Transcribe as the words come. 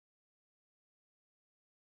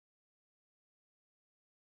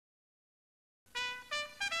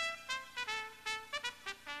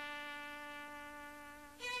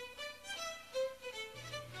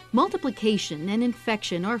Multiplication and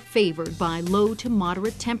infection are favored by low to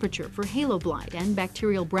moderate temperature for halo blight and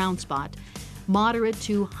bacterial brown spot, moderate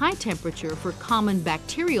to high temperature for common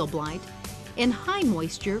bacterial blight, and high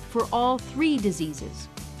moisture for all three diseases.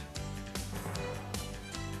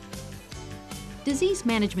 Disease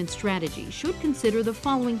management strategy should consider the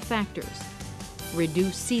following factors: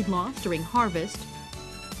 reduce seed loss during harvest,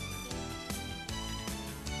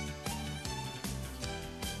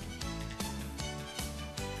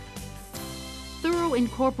 thorough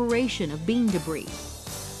incorporation of bean debris,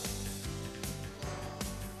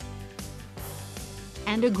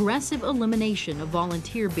 and aggressive elimination of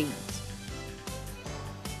volunteer beans.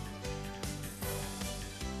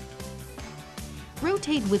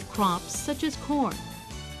 Rotate with crops such as corn,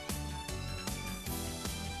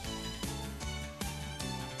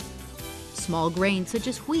 small grains such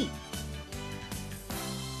as wheat,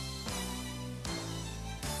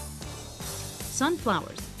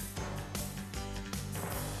 sunflowers,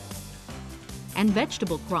 and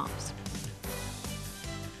vegetable crops.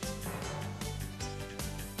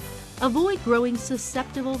 Avoid growing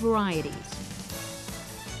susceptible varieties.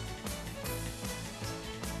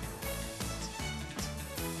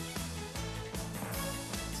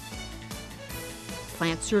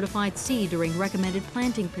 Plant certified seed during recommended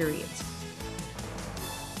planting periods.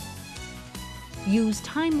 Use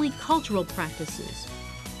timely cultural practices.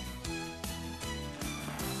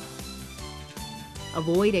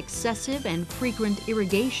 Avoid excessive and frequent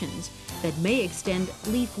irrigations that may extend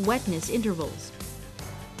leaf wetness intervals.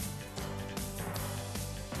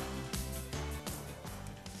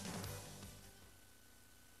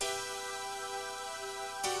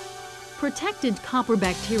 Protected copper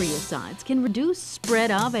bactericides can reduce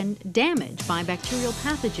spread of and damage by bacterial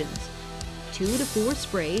pathogens. 2 to 4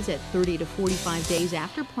 sprays at 30 to 45 days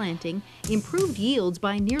after planting improved yields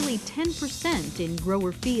by nearly 10% in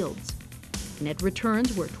grower fields. Net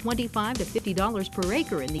returns were $25 to $50 per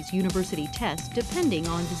acre in these university tests, depending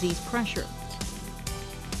on disease pressure.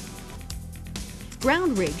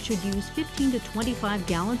 Ground rigs should use 15 to 25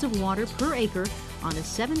 gallons of water per acre on a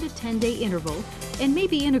 7 to 10 day interval and may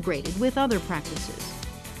be integrated with other practices.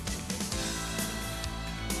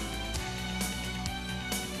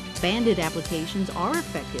 Banded applications are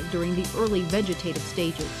effective during the early vegetative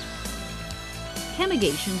stages.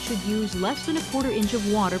 Chemigation should use less than 1/4 inch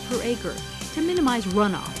of water per acre to minimize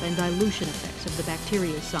runoff and dilution effects of the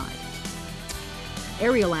bactericide.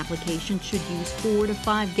 Aerial application should use 4 to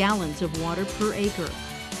 5 gallons of water per acre.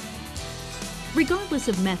 Regardless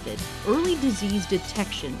of method, early disease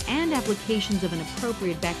detection and applications of an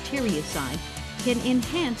appropriate bactericide can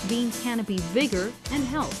enhance bean canopy vigor and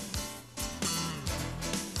health.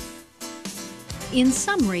 In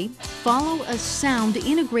summary, follow a sound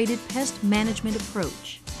integrated pest management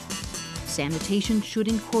approach. Sanitation should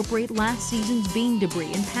incorporate last season's bean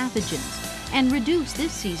debris and pathogens and reduce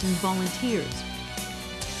this season's volunteers.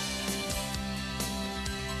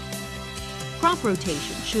 Crop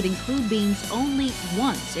rotation should include beans only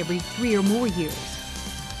once every 3 or more years.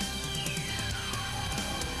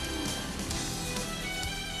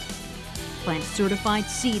 Plant certified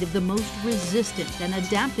seed of the most resistant and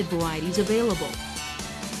adapted varieties available.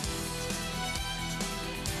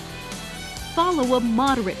 Follow a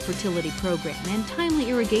moderate fertility program and timely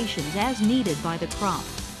irrigations as needed by the crop.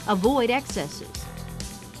 Avoid excesses.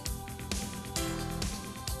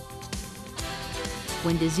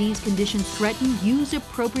 When disease conditions threaten, use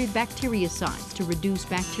appropriate bactericides to reduce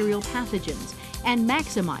bacterial pathogens and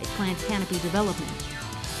maximize plant canopy development.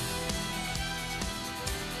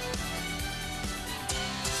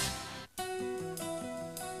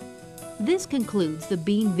 This concludes the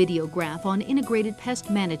Bean Videograph on integrated pest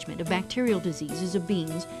management of bacterial diseases of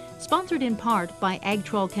beans, sponsored in part by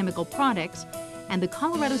Agtrol Chemical Products and the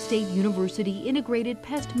Colorado State University Integrated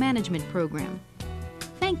Pest Management Program.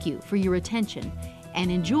 Thank you for your attention and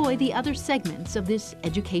enjoy the other segments of this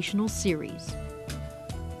educational series.